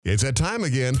It's that time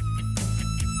again.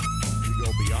 We go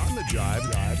beyond the jive.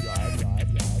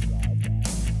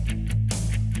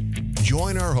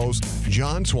 Join our hosts,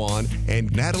 John Swan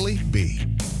and Nathalie B.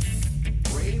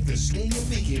 Brave the sting of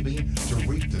beekeeping to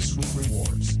reap the sweet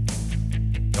rewards.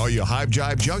 All you Hive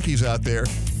Jive junkies out there,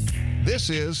 this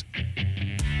is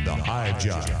the Hive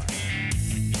Jive.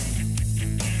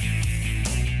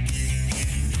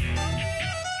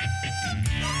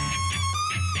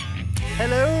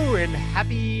 Hello and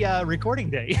happy recording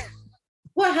day.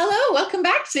 Well, hello. Welcome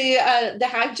back to the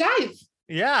Hive Jive.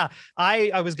 Yeah,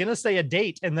 I was going to say a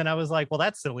date, and then I was like, well,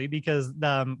 that's silly because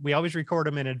we always record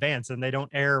them in advance and they don't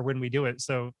air when we do it.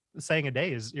 So saying a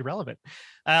day is irrelevant.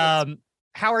 How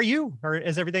are you? Or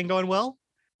is everything going well?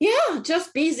 Yeah,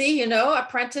 just busy,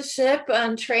 apprenticeship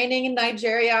and training in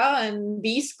Nigeria and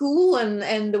bee school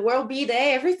and the World Bee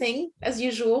Day, everything as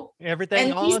usual.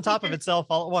 Everything and all on top of itself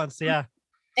all at once. Yeah.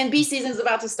 And bee season's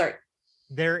about to start.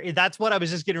 That's what I was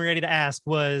just getting ready to ask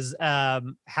was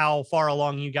how far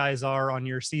along you guys are on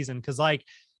your season. Because like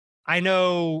I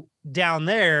know down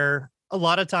there, a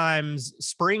lot of times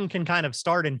spring can kind of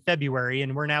start in February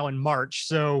and we're now in March.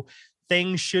 So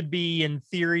things should be in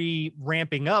theory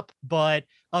ramping up. But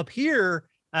up here,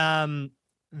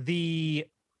 the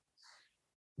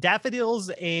daffodils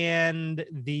and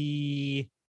the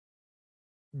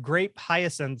grape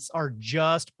hyacinths are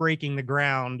just breaking the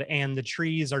ground and the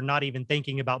trees are not even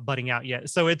thinking about budding out yet.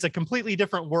 So it's a completely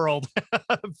different world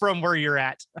from where you're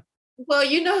at. Well,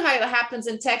 you know how it happens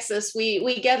in Texas.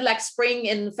 We get like spring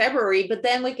in February, but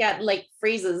then we get like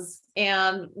freezes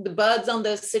and the buds on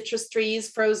the citrus trees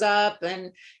froze up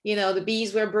and, the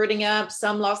bees were brooding up.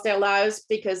 Some lost their lives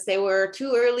because they were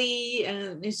too early.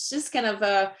 And it's just kind of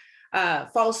a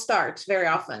false start very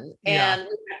often. And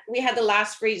we had the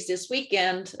last freeze this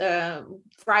weekend.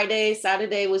 Friday,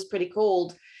 Saturday was pretty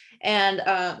cold. And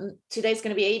today's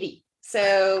going to be 80.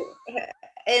 So,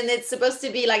 and it's supposed to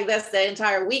be like this the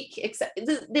entire week, except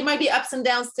there might be ups and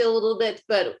downs still a little bit,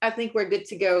 but I think we're good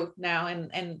to go now.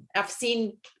 And I've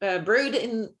seen brood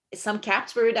in some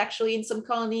caps brood actually in some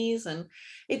colonies, and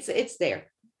it's there.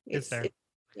 It's there.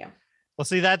 Yeah. Well,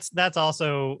 see, that's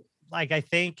also like, I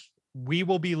think we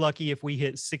will be lucky if we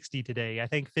hit 60 today. I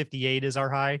think 58 is our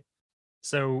high.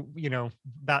 So,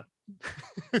 about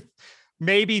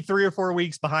maybe 3 or 4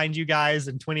 weeks behind you guys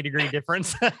and 20-degree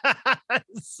difference.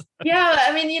 Yeah.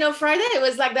 I mean, Friday, it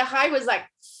was like the high was like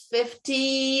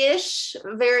 50-ish,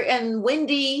 very and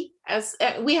windy. As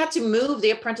we had to move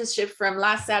the apprenticeship from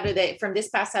this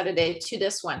past Saturday to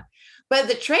this one. But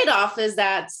the trade-off is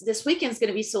that this weekend's going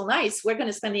to be so nice. We're going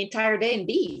to spend the entire day in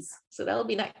bees. So that'll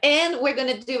be nice. And we're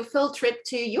going to do a field trip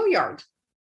to your yard.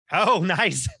 Oh,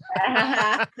 nice.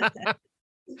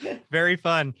 Very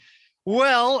fun.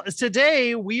 Well,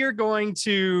 today we are going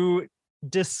to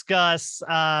discuss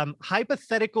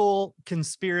hypothetical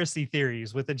conspiracy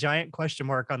theories with a giant question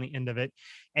mark on the end of it.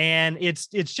 And it's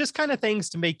just kind of things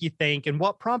to make you think. And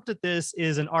what prompted this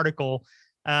is an article.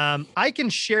 I can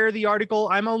share the article.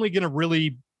 I'm only going to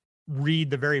really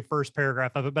read the very first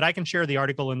paragraph of it, but I can share the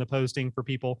article in the posting for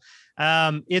people.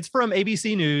 It's from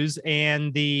ABC News,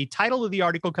 and the title of the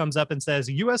article comes up and says,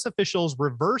 U.S. officials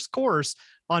reverse course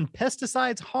on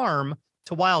pesticides harm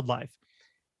to wildlife.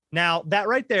 Now, that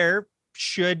right there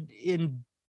should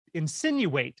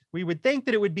insinuate, we would think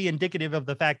that it would be indicative of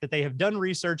the fact that they have done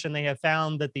research and they have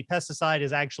found that the pesticide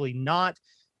is actually not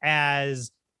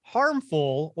as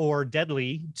harmful or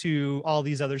deadly to all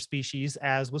these other species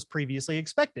as was previously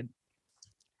expected.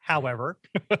 However,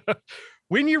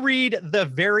 when you read the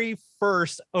very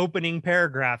first opening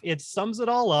paragraph, it sums it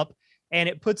all up and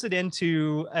it puts it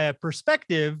into a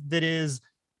perspective that is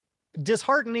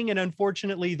disheartening and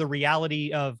unfortunately the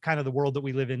reality of kind of the world that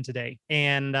we live in today.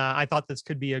 And I thought this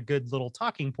could be a good little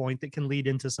talking point that can lead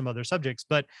into some other subjects.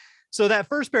 But so that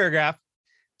first paragraph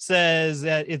says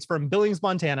that it's from Billings,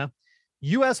 Montana.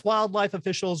 U.S. wildlife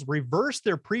officials reversed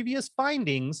their previous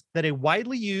findings that a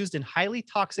widely used and highly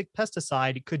toxic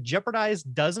pesticide could jeopardize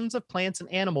dozens of plants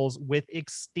and animals with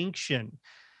extinction.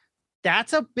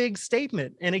 That's a big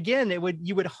statement. And again,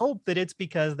 you would hope that it's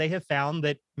because they have found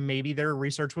that maybe their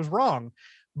research was wrong.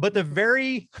 But the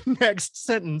very next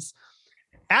sentence,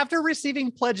 after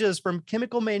receiving pledges from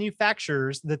chemical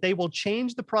manufacturers that they will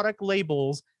change the product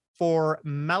labels for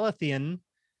malathion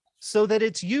so that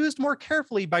it's used more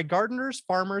carefully by gardeners,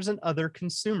 farmers, and other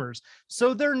consumers.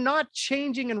 So they're not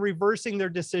changing and reversing their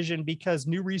decision because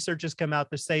new research has come out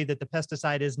to say that the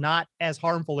pesticide is not as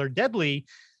harmful or deadly.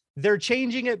 They're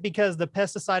changing it because the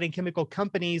pesticide and chemical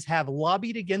companies have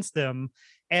lobbied against them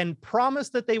and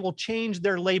promised that they will change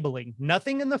their labeling.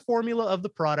 Nothing in the formula of the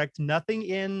product, nothing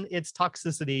in its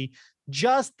toxicity,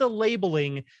 just the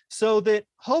labeling, so that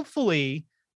hopefully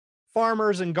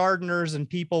farmers and gardeners and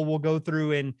people will go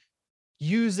through and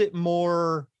use it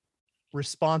more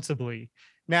responsibly.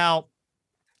 Now,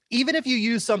 even if you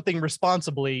use something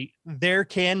responsibly, there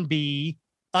can be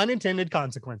unintended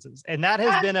consequences. And that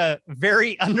has been a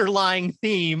very underlying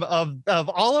theme of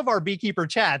all of our beekeeper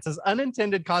chats, is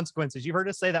unintended consequences. You've heard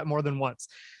us say that more than once.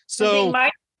 So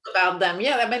about them.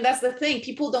 Yeah. I mean, that's the thing.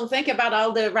 People don't think about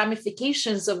all the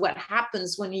ramifications of what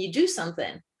happens when you do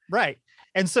something. Right.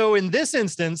 And so in this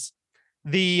instance,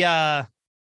 the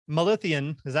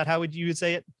malathion, is that how you would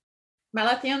say it?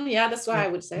 Malathion. Yeah, that's what I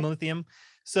would say. Malathion.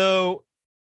 So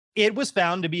it was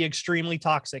found to be extremely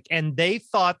toxic, and they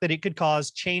thought that it could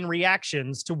cause chain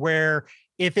reactions to where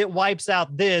if it wipes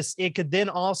out this, it could then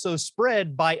also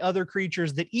spread by other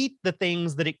creatures that eat the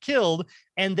things that it killed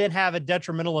and then have a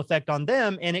detrimental effect on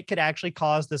them. And it could actually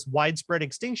cause this widespread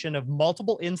extinction of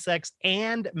multiple insects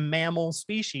and mammal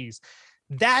species.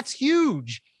 That's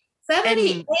huge.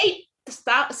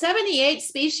 78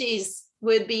 species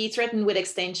would be threatened with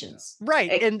extinctions.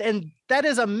 Right. And that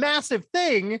is a massive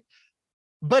thing.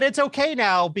 But it's okay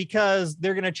now because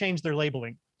they're going to change their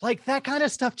labeling. Like, that kind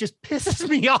of stuff just pisses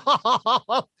me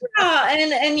off. Yeah,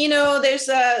 and you know, there's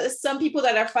some people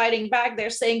that are fighting back.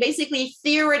 They're saying basically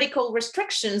theoretical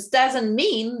restrictions doesn't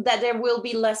mean that there will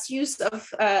be less use of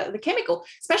the chemical,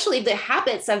 especially if the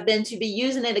habits have been to be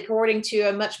using it according to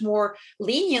a much more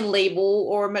lenient label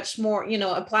or much more, you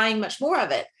know, applying much more of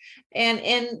it.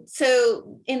 And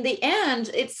so in the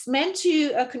end, it's meant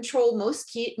to control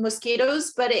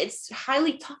mosquitoes, but it's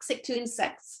highly toxic to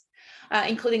insects,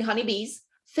 including honeybees,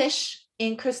 fish,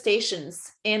 and crustaceans.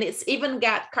 And it's even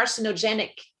got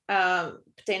carcinogenic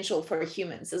potential for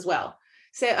humans as well.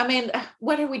 So, I mean,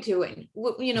 what are we doing?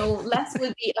 You know, Les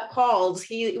would be appalled.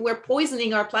 We're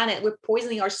poisoning our planet. We're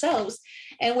poisoning ourselves.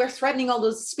 And we're threatening all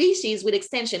those species with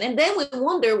extinction. And then we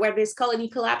wonder where there's colony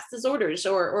collapse disorders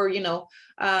or you know,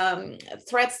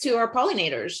 threats to our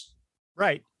pollinators.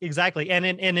 Right, exactly. And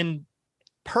in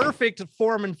perfect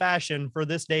form and fashion for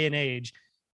this day and age,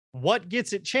 what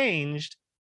gets it changed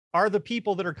are the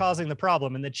people that are causing the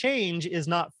problem. And the change is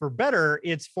not for better,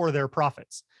 it's for their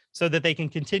profits, so that they can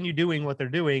continue doing what they're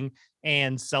doing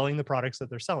and selling the products that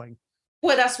they're selling.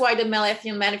 Well, that's why the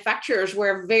malathion manufacturers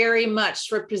were very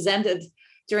much represented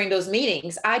during those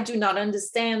meetings. I do not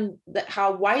understand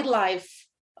how wildlife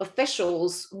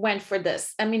officials went for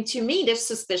this. I mean, to me, they're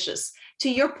suspicious. To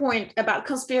your point about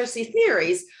conspiracy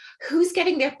theories, who's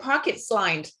getting their pockets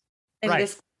lined in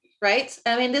this, right?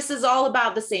 I mean, this is all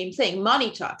about the same thing. Money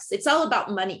talks. It's all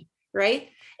about money, right?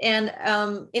 And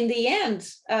in the end,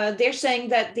 they're saying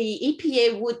that the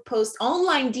EPA would post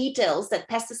online details that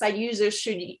pesticide users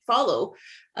should follow,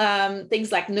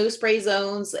 things like no spray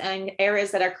zones and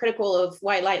areas that are critical of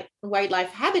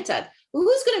wildlife habitat.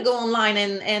 Who's going to go online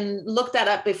and look that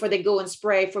up before they go and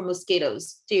spray for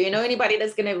mosquitoes? Do you know anybody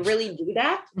that's going to really do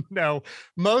that? No,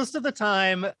 most of the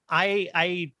time,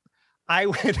 I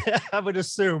would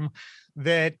assume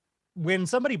that when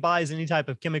somebody buys any type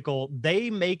of chemical, they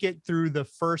make it through the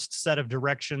first set of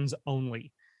directions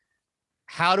only.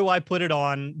 How do I put it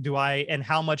on? And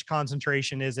how much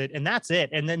concentration is it? And that's it.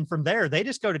 And then from there, they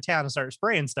just go to town and start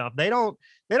spraying stuff. They don't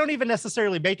even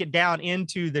necessarily make it down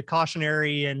into the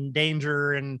cautionary and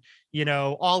danger and, you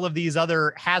know, all of these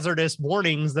other hazardous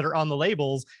warnings that are on the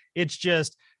labels. It's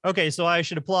just, okay, so I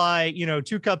should apply, you know,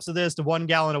 2 cups of this to 1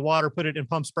 gallon of water, put it in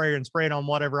pump sprayer and spray it on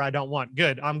whatever I don't want.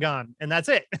 Good, I'm gone. And that's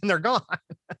it. And they're gone.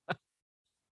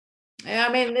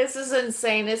 I mean, this is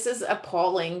insane. This is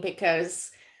appalling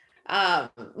because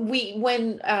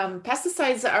when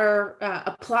pesticides are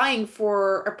applying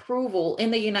for approval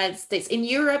in the United States, in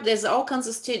Europe, there's all kinds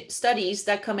of studies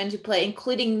that come into play,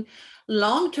 including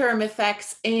long-term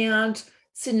effects and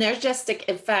synergistic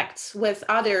effects with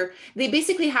they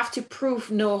basically have to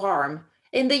prove no harm.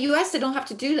 In the US, they don't have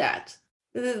to do that.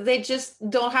 They just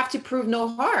don't have to prove no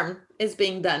harm is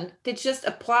being done. They just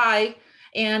apply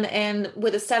and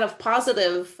with a set of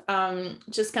positive,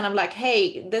 just kind of like,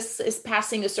 hey, this is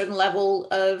passing a certain level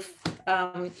of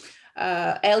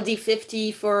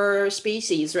LD50 for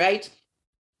species, right?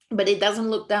 But it doesn't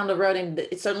look down the road, and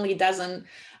it certainly doesn't.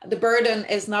 The burden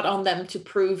is not on them to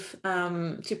prove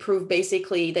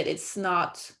basically that it's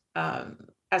not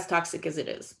as toxic as it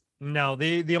is. No,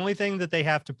 the only thing that they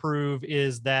have to prove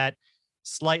is that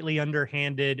slightly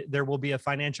underhanded, there will be a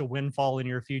financial windfall in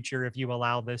your future if you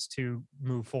allow this to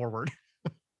move forward.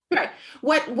 Right.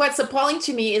 What's appalling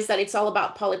to me is that it's all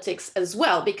about politics as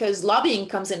well, because lobbying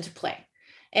comes into play.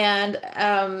 And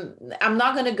I'm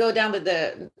not going to go down to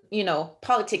the,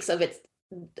 politics of it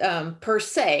per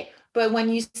se, but when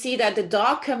you see that the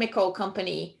dog chemical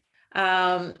company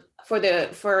for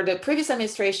the previous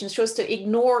administration chose to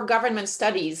ignore government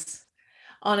studies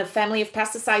on a family of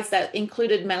pesticides that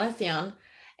included malathion,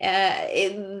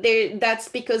 that's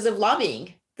because of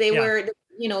lobbying. They were,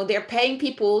 they're paying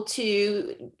people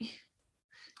to.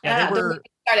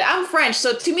 I'm French,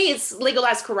 so to me, it's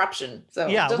legalized corruption. So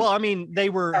well, I mean, they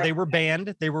were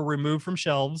banned, they were removed from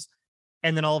shelves,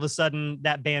 and then all of a sudden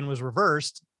that ban was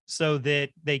reversed so that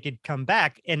they could come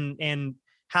back. And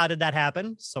how did that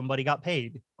happen? Somebody got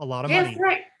paid a lot of money.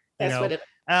 Right. That's what it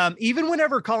is. Even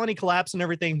whenever Colony Collapse and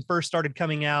everything first started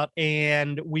coming out,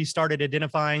 and we started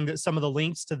identifying that some of the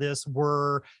links to this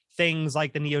were things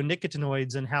like the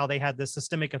neonicotinoids and how they had the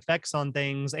systemic effects on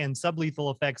things and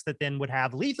sublethal effects that then would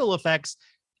have lethal effects,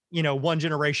 one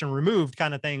generation removed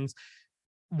kind of things.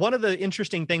 One of the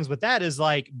interesting things with that is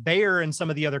like Bayer and some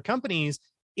of the other companies,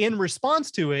 in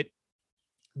response to it,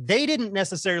 they didn't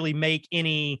necessarily make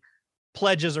any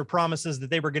pledges or promises that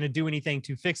they were going to do anything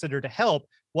to fix it or to help.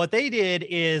 What they did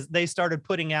is they started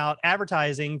putting out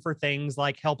advertising for things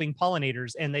like helping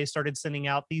pollinators, and they started sending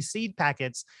out these seed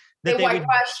packets that they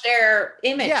whitewash their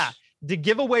image. Yeah, to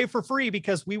give away for free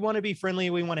because we want to be friendly,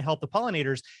 we want to help the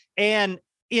pollinators. And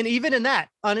even in that,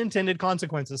 unintended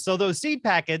consequences. So those seed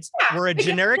packets were a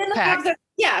generic pack.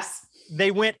 Yes.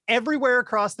 They went everywhere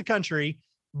across the country,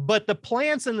 but the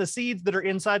plants and the seeds that are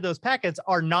inside those packets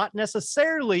are not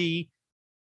necessarily,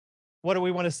 what do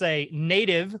we want to say,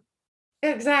 native.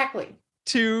 Exactly.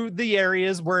 To the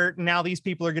areas where now these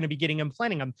people are going to be getting them,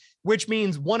 planting them, which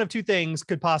means one of two things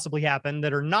could possibly happen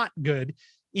that are not good.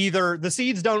 Either the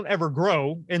seeds don't ever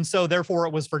grow, and so therefore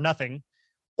it was for nothing,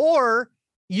 or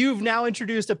you've now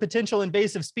introduced a potential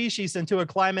invasive species into a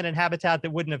climate and habitat that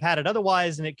wouldn't have had it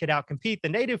otherwise, and it could outcompete the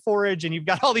native forage, and you've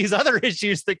got all these other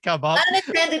issues that come up.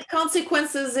 Unintended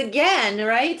consequences again,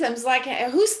 right? I'm just like,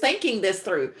 who's thinking this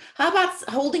through? How about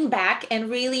holding back and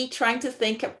really trying to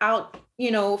think about,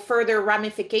 further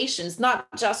ramifications, not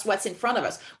just what's in front of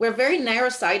us? We're very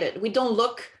narrow-sighted. We don't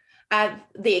look at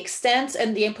the extent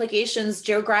and the implications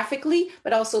geographically,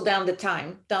 but also down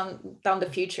the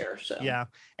future. So yeah.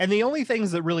 And the only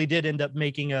things that really did end up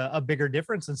making a bigger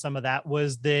difference in some of that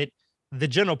was that the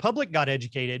general public got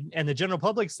educated, and the general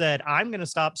public said, I'm going to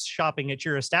stop shopping at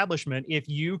your establishment if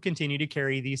you continue to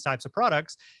carry these types of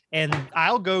products, and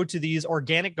I'll go to these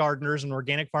organic gardeners and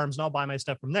organic farms and I'll buy my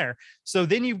stuff from there. So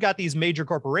then you've got these major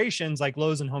corporations like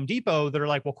Lowe's and Home Depot that are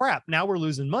like, well, crap, now we're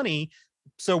losing money.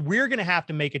 So we're going to have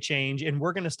to make a change, and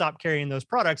we're going to stop carrying those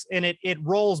products. And it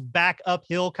rolls back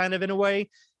uphill kind of in a way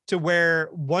to where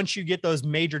once you get those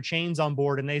major chains on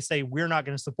board and they say, we're not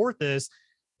going to support this,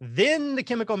 then the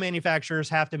chemical manufacturers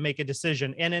have to make a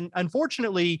decision. And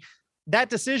unfortunately, that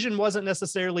decision wasn't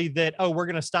necessarily that, oh, we're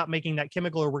going to stop making that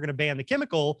chemical or we're going to ban the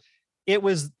chemical. It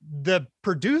was the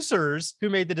producers who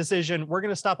made the decision, we're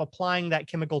going to stop applying that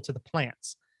chemical to the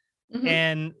plants. Mm-hmm.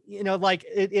 And,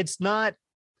 it's not,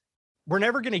 we're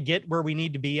never going to get where we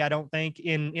need to be, I don't think,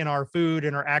 in our food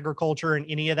and our agriculture and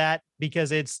any of that,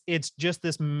 because it's just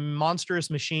this monstrous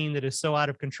machine that is so out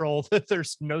of control that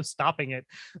there's no stopping it.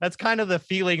 That's kind of the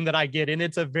feeling that I get. And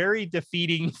it's a very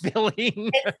defeating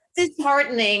feeling. It's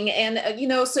disheartening. And,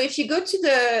 so if you go to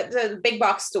the big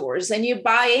box stores and you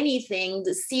buy anything,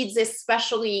 the seeds,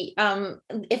 especially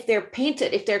if they're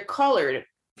painted, if they're colored,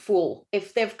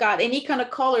 if they've got any kind of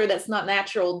color that's not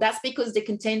natural, that's because they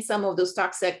contain some of those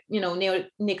toxic,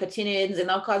 neonicotinoids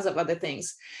and all kinds of other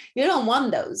things. You don't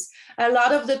want those. A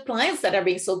lot of the plants that are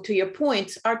being sold, to your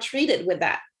point, are treated with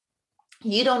that.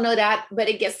 You don't know that, but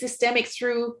it gets systemic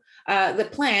through the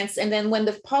plants. And then when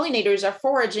the pollinators are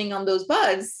foraging on those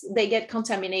buds, they get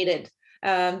contaminated.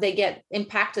 They get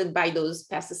impacted by those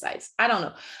pesticides. I don't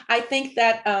know. I think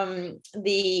that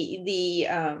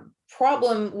the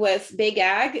problem with big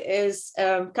ag is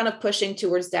kind of pushing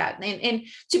towards that. And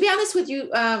to be honest with you,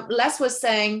 Les was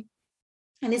saying,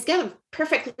 and he's got a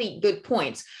perfectly good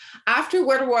point. After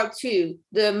World War II,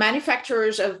 the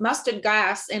manufacturers of mustard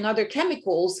gas and other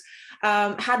chemicals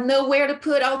had nowhere to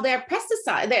put all their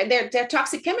pesticides, their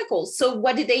toxic chemicals. So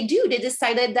what did they do? They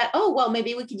decided that,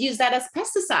 maybe we could use that as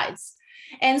pesticides.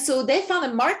 And so they found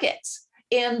a market,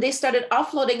 and they started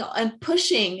offloading and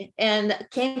pushing and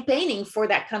campaigning for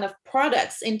that kind of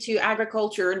products into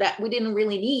agriculture that we didn't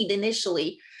really need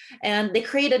initially. And they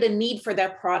created a need for their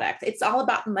product. It's all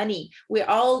about money. We're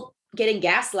all getting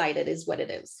gaslighted is what it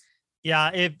is.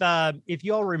 Yeah. If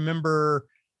you all remember,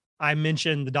 I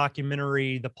mentioned the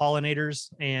documentary, The Pollinators,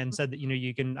 and said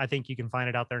that, I think you can find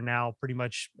it out there now pretty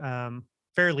much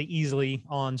fairly easily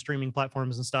on streaming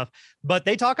platforms and stuff. But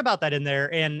they talk about that in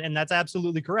there. And that's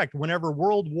absolutely correct. Whenever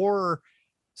World War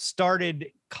started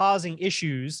causing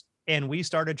issues and we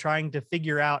started trying to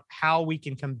figure out how we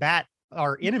can combat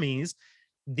our enemies,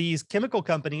 these chemical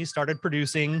companies started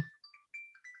producing.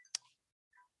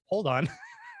 Hold on.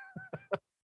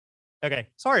 Okay,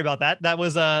 sorry about that. That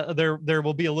was there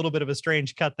will be a little bit of a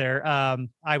strange cut there.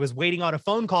 I was waiting on a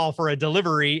phone call for a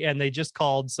delivery and they just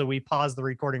called, so we paused the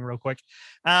recording real quick.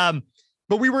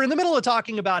 But we were in the middle of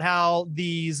talking about how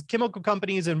these chemical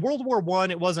companies in World War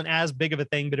I, it wasn't as big of a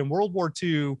thing, but in World War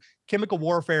II, chemical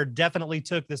warfare definitely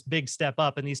took this big step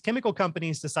up, and these chemical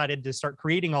companies decided to start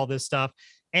creating all this stuff.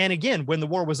 And again, when the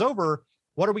war was over,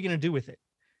 what are we going to do with it?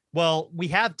 Well, we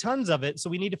have tons of it, so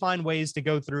we need to find ways to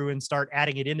go through and start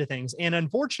adding it into things. And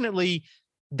unfortunately,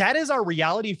 that is our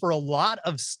reality for a lot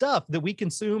of stuff that we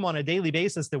consume on a daily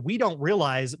basis that we don't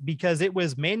realize because it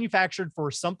was manufactured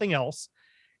for something else.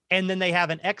 And then they have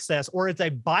an excess, or it's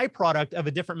a byproduct of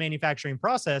a different manufacturing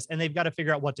process, and they've got to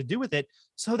figure out what to do with it.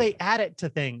 So they add it to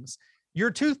things.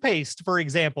 Your toothpaste, for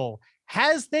example,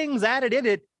 has things added in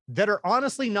it that are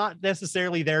honestly not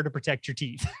necessarily there to protect your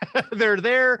teeth. They're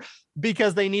there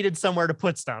because they needed somewhere to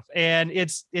put stuff. And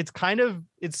it's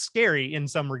scary in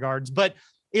some regards, but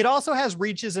it also has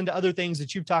reaches into other things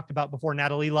that you've talked about before,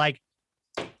 Natalie, like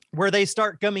where they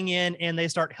start coming in and they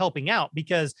start helping out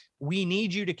because we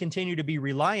need you to continue to be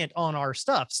reliant on our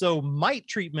stuff. So mite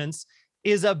treatments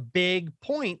is a big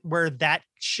point where that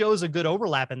shows a good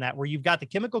overlap in that, where you've got the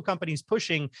chemical companies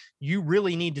pushing, you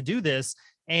really need to do this.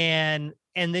 And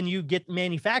then you get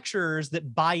manufacturers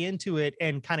that buy into it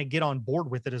and kind of get on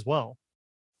board with it as well.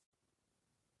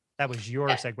 That was your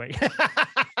segue.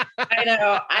 I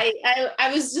know.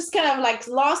 I was just kind of like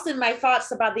lost in my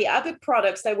thoughts about the other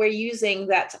products that we're using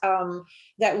that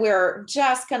we're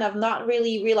just kind of not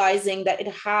really realizing that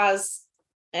it has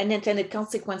unintended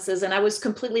consequences. And I was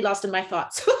completely lost in my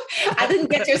thoughts. I didn't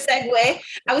get your segue.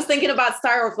 I was thinking about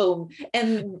styrofoam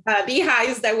and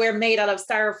beehives that were made out of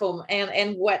styrofoam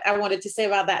and what I wanted to say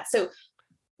about that. So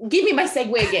give me my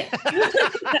segue again.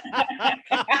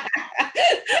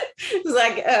 It's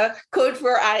like code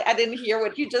for I didn't hear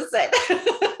what you just said.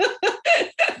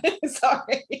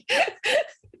 Sorry.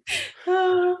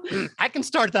 I can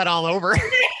start that all over.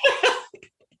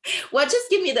 Well, just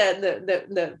give me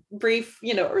the brief,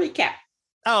 recap.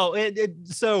 Oh,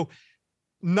 so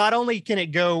not only can it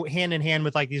go hand in hand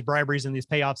with like these briberies and these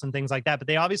payoffs and things like that, but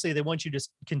they want you to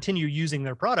continue using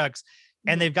their products,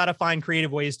 and they've got to find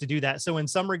creative ways to do that. So in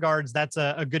some regards, that's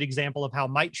a good example of how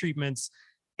mite treatments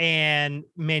and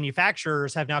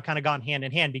manufacturers have now kind of gone hand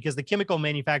in hand, because the chemical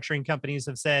manufacturing companies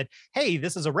have said, hey,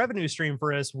 this is a revenue stream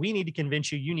for us. We need to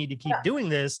convince you, you need to keep doing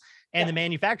this. And the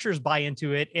manufacturers buy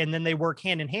into it. And then they work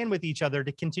hand in hand with each other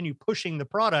to continue pushing the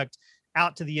product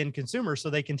out to the end consumer so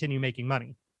they continue making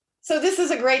money. So this is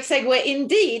a great segue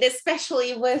indeed,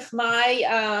 especially with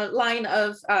my line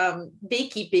of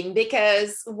beekeeping,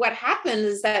 because what happens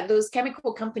is that those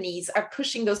chemical companies are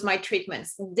pushing those mite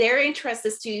treatments. Their interest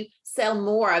is to sell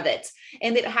more of it.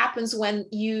 And it happens when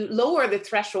you lower the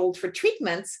threshold for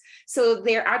treatments. So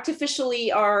they're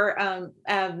artificially are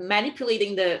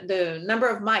manipulating the number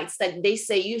of mites that they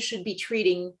say you should be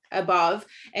treating above.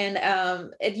 And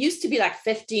it used to be like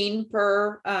 15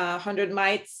 per 100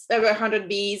 mites, 100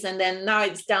 bees. And then now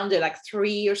it's down to like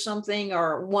 3 or something,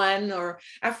 or 1, or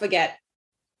I forget.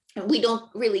 We don't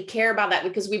really care about that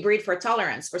because we breed for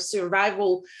tolerance, for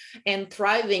survival and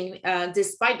thriving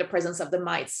despite the presence of the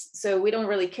mites. So we don't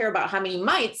really care about how many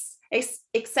mites,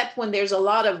 except when there's a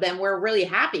lot of them. We're really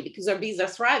happy because our bees are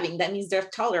thriving. That means they're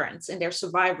tolerant and they're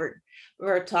survivor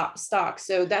or top stock.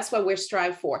 So that's what we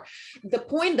strive for. The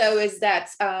point though is that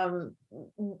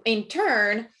in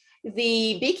turn,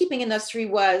 the beekeeping industry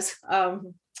was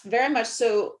very much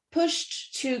so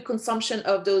pushed to consumption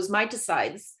of those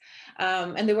miticides.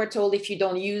 And they were told, if you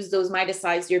don't use those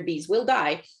miticides, your bees will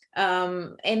die.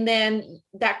 And then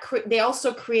they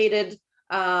also created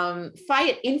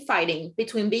infighting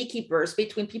between beekeepers,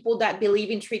 between people that believe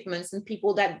in treatments and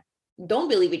people that don't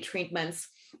believe in treatments.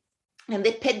 And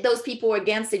they pit those people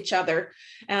against each other.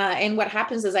 And what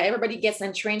happens is that everybody gets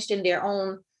entrenched in their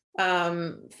own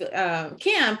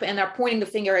camp and are pointing the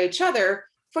finger at each other,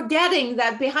 forgetting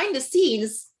that behind the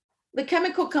scenes, the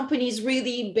chemical companies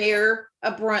really bear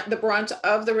the brunt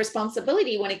of the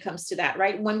responsibility when it comes to that,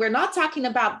 right? When we're not talking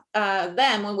about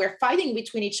them, when we're fighting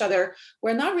between each other,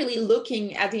 we're not really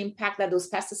looking at the impact that those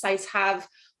pesticides have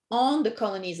on the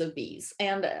colonies of bees.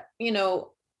 And,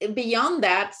 beyond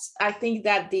that, I think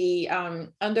that the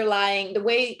underlying, the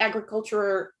way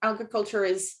agriculture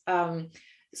is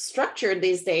structured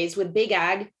these days, with big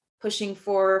ag pushing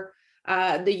for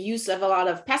the use of a lot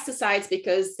of pesticides,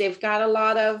 because they've got a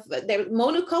lot of, their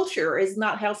monoculture is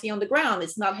not healthy on the ground.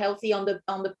 It's not healthy on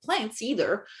the plants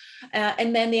either.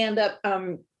 And then they end up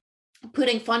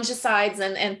putting fungicides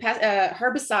and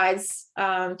herbicides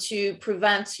to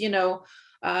prevent,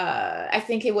 I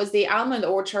think it was the almond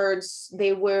orchards.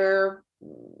 They were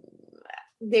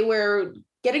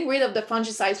getting rid of the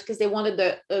fungicides because they wanted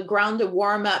the ground to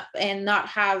warm up and not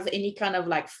have any kind of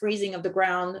like freezing of the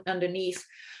ground underneath,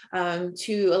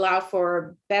 to allow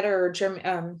for better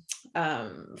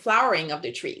flowering of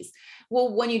the trees.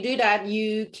 Well, when you do that,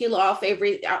 you kill off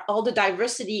all the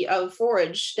diversity of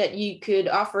forage that you could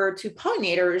offer to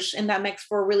pollinators, and that makes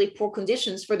for really poor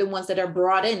conditions for the ones that are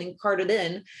brought in and carted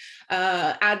in.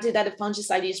 Add to that a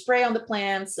fungicide you spray on the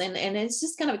plants, and it's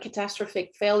just kind of a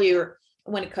catastrophic failure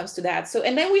when it comes to that. So,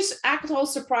 and then we act all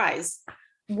surprised.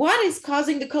 What is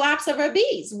causing the collapse of our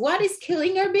bees? What is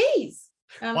killing our bees?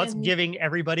 What's giving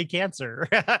everybody cancer?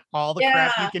 All the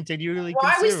crap you continually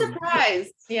Why consume. are we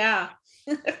surprised? Yeah.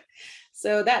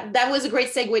 So that was a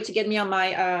great segue to get me on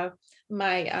my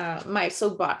my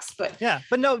soapbox. But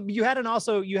no, you had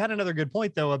another good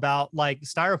point though about like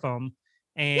styrofoam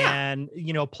and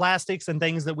plastics and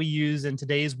things that we use in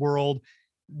today's world.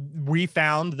 We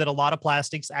found that a lot of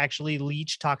plastics actually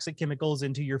leach toxic chemicals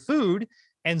into your food.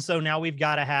 And so now we've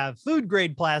got to have food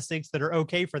grade plastics that are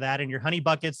okay for that. And your honey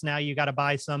buckets, now you got to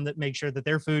buy some that make sure that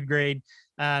they're food grade.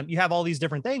 You have all these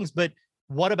different things, but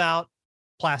what about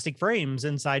plastic frames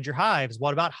inside your hives?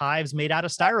 What about hives made out of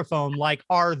styrofoam? Like,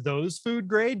 are those food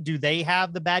grade? Do they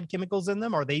have the bad chemicals in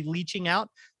them? Are they leaching out?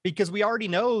 Because we already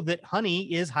know that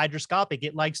honey is hygroscopic.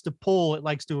 It likes to pull, it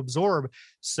likes to absorb.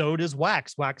 So does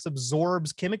wax. Wax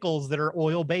absorbs chemicals that are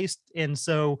oil-based. And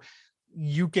so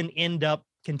you can end up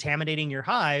contaminating your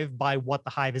hive by what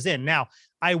the hive is in. Now,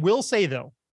 I will say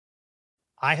though,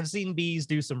 I have seen bees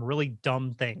do some really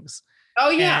dumb things.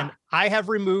 Oh yeah. And I have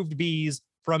removed bees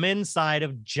from inside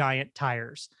of giant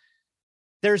tires.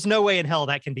 There's no way in hell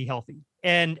that can be healthy.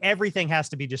 And everything has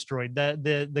to be destroyed.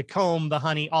 The comb, the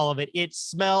honey, all of it. It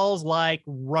smells like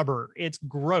rubber. It's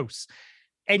gross.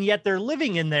 And yet they're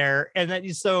living in there. And that,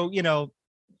 so,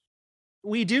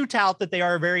 we do tout that they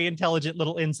are very intelligent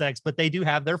little insects, but they do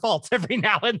have their faults every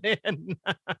now and then.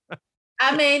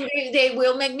 I mean, they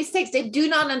will make mistakes. They do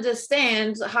not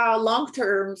understand how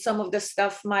long-term some of this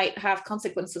stuff might have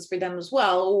consequences for them as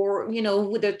well, or,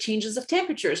 with the changes of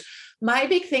temperatures. My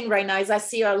big thing right now is I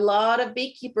see a lot of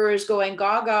beekeepers going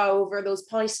gaga over those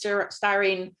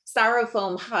styrofoam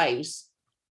hives,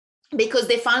 because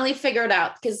they finally figured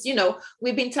out, because,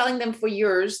 we've been telling them for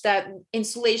years that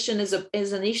insulation is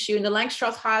an issue, and the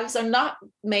Langstroth hives are not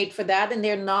made for that, and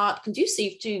they're not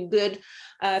conducive to good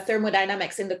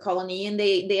thermodynamics in the colony, and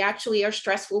they actually are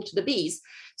stressful to the bees.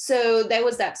 So there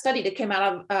was that study that came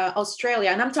out of Australia,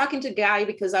 and I'm talking to Guy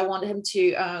because I wanted him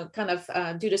to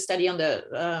do the study on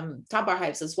the top bar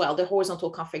hives as well, the horizontal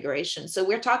configuration. So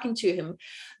we're talking to him,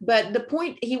 but the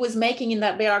point he was making in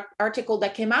that article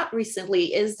that came out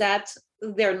recently is that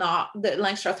the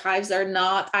Langstroth hives are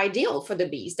not ideal for the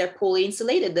bees. They're poorly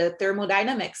insulated. The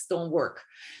thermodynamics don't work.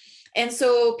 And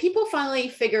so people finally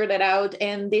figured it out,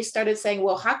 and they started saying,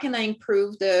 well, how can I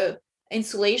improve the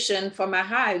insulation for my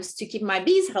hives to keep my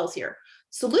bees healthier?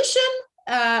 Solution,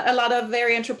 a lot of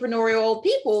very entrepreneurial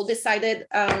people decided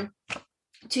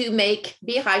to make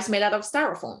beehives made out of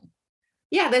styrofoam.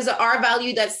 Yeah, there's an R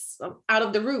value that's out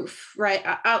of the roof, right?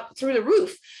 Out through the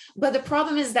roof. But the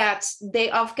problem is that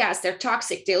they off-gas, they're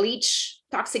toxic, they leach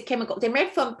toxic chemical. They're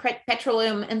made from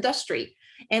petroleum industry.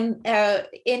 And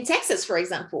in Texas, for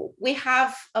example, we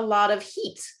have a lot of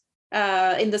heat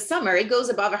in the summer. It goes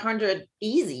above 100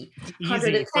 easy for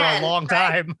a long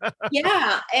time.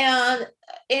 Yeah.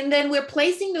 And then we're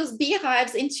placing those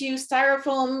beehives into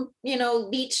styrofoam,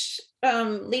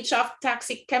 leach off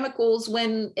toxic chemicals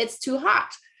when it's too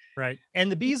hot. Right.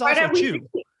 And the bees also chew.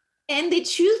 And they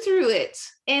chew through it.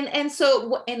 And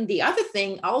the other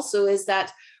thing also is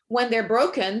that when they're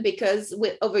broken, because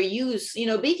with overuse,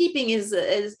 beekeeping is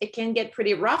it can get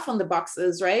pretty rough on the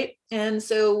boxes, right? And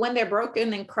so when they're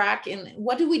broken and crack, and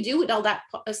what do we do with all that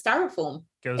styrofoam?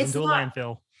 Goes into a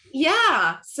landfill.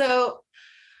 Yeah. So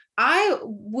I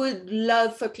would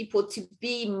love for people to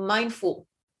be mindful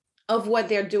of what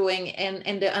they're doing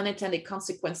and the unintended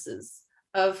consequences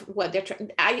of what they're trying.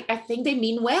 I think they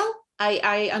mean well.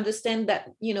 I understand that,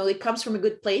 it comes from a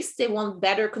good place. They want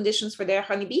better conditions for their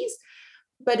honeybees.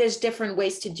 But there's different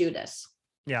ways to do this.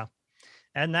 Yeah.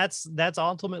 And that's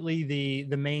ultimately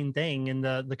the main thing. And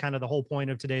the kind of the whole point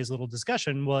of today's little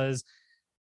discussion was,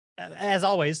 as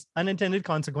always, unintended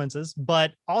consequences,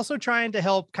 but also trying to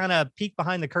help kind of peek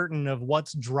behind the curtain of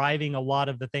what's driving a lot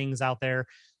of the things out there.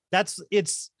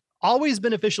 It's always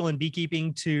beneficial in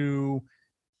beekeeping to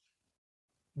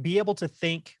be able to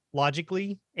think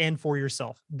logically and for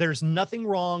yourself. There's nothing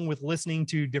wrong with listening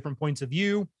to different points of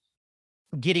view,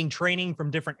 getting training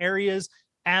from different areas,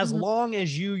 as long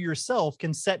as you yourself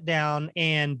can sit down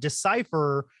and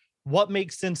decipher what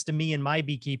makes sense to me in my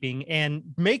beekeeping and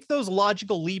make those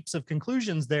logical leaps of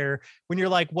conclusions there when you're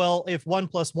like, well, if 1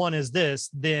 + 1 is this,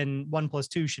 then 1 +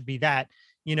 2 should be that.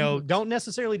 Don't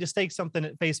necessarily just take something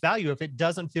at face value. If it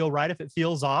doesn't feel right, if it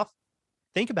feels off,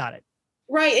 think about it.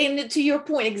 Right. And to your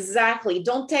point, exactly.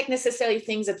 Don't take necessarily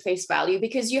things at face value,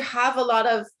 because you have a lot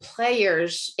of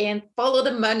players and follow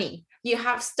the money. You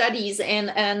have studies and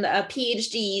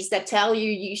PhDs that tell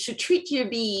you should treat your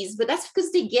bees, but that's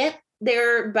because they get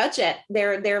their budget,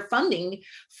 their funding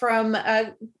from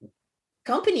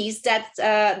companies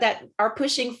that are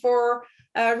pushing for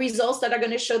results that are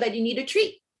going to show that you need to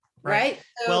treat. Right.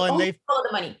 So well, and they've follow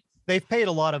the money. They've paid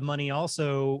a lot of money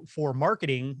also for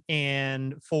marketing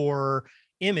and for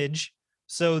image,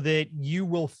 so that you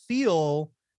will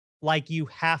feel like you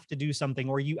have to do something,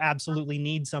 or you absolutely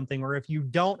need something, or if you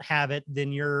don't have it,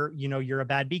 then you're a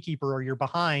bad beekeeper, or you're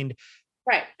behind.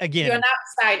 Right. Again, you're an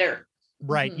outsider.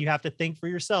 Right. You have to think for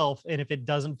yourself. And if it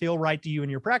doesn't feel right to you in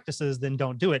your practices, then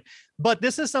don't do it. But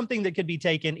this is something that could be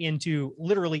taken into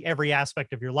literally every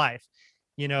aspect of your life.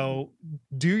 Do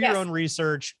your own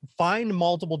research, find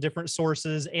multiple different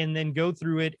sources, and then go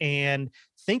through it and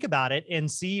think about it and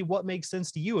see what makes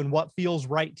sense to you and what feels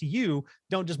right to you.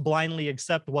 Don't just blindly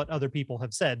accept what other people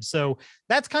have said. So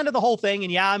that's kind of the whole thing.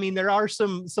 And yeah, I mean, there are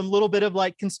some little bit of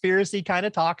like conspiracy kind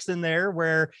of talks in there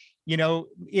where,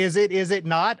 is it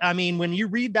not? I mean, when you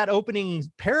read that opening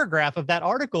paragraph of that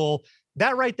article,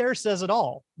 that right there says it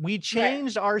all. We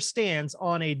changed our stance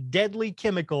on a deadly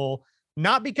chemical,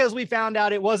 not because we found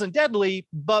out it wasn't deadly,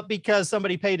 but because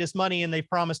somebody paid us money and they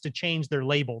promised to change their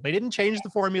label. They didn't change the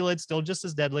formula. It's still just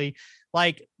as deadly.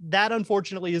 Like that,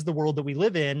 unfortunately, is the world that we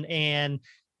live in. And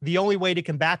the only way to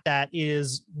combat that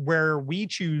is where we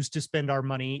choose to spend our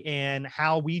money and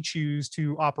how we choose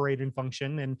to operate and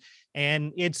function.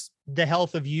 And it's the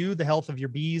health of you, the health of your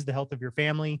bees, the health of your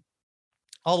family,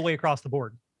 all the way across the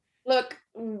board. Look,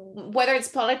 whether it's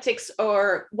politics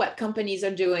or what companies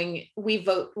are doing, we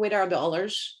vote with our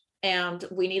dollars, and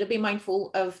we need to be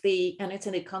mindful of the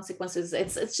unintended consequences.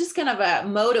 It's just kind of a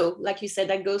motto, like you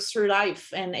said, that goes through life,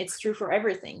 and it's true for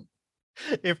everything.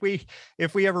 If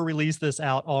we ever release this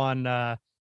out on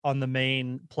the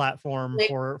main platform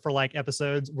for like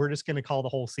episodes, we're just going to call the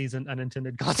whole season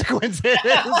Unintended Consequences.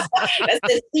 That's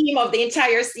the theme of the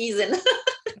entire season.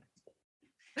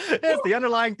 It's the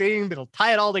underlying theme that'll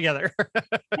tie it all together.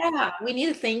 Yeah, we need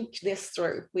to think this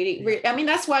through. I mean,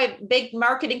 that's why big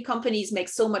marketing companies make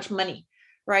so much money,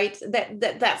 right?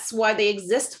 That's why they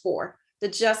exist for, to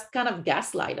just kind of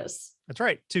gaslight us. That's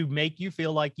right. To make you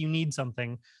feel like you need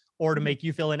something, or to make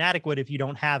you feel inadequate if you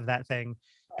don't have that thing.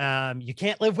 You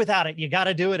can't live without it. You got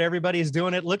to do it. Everybody's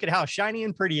doing it. Look at how shiny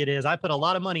and pretty it is. I put a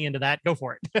lot of money into that. Go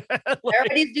for it.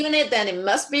 Everybody's doing it, then it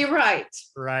must be right.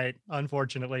 Right.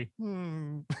 Unfortunately.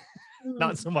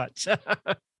 Not so much.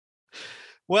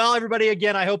 Well, everybody,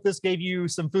 again, I hope this gave you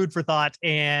some food for thought,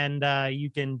 and you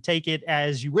can take it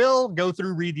as you will. Go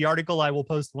through, read the article. I will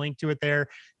post the link to it there.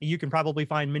 You can probably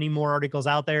find many more articles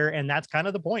out there, and that's kind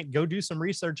of the point. Go do some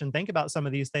research and think about some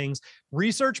of these things.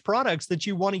 Research products that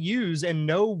you want to use and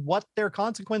know what their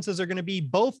consequences are going to be,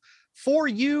 both for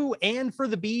you and for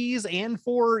the bees and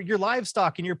for your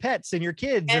livestock and your pets and your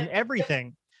kids and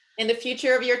everything. In the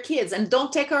future of your kids. And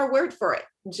don't take our word for it.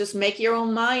 Just make your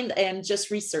own mind and just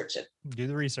research it. Do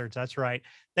the research. That's right.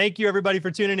 Thank you, everybody,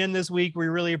 for tuning in this week. We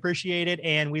really appreciate it.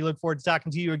 And we look forward to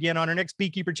talking to you again on our next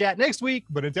Beekeeper Chat next week.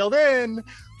 But until then,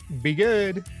 be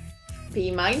good.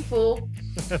 Be mindful.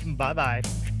 Bye-bye.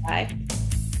 Bye.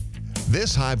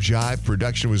 This Hive Jive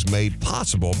production was made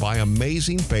possible by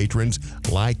amazing patrons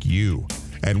like you.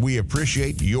 And we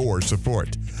appreciate your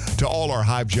support. To all our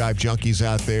Hive Jive junkies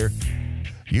out there,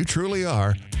 you truly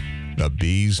are the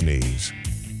bee's knees.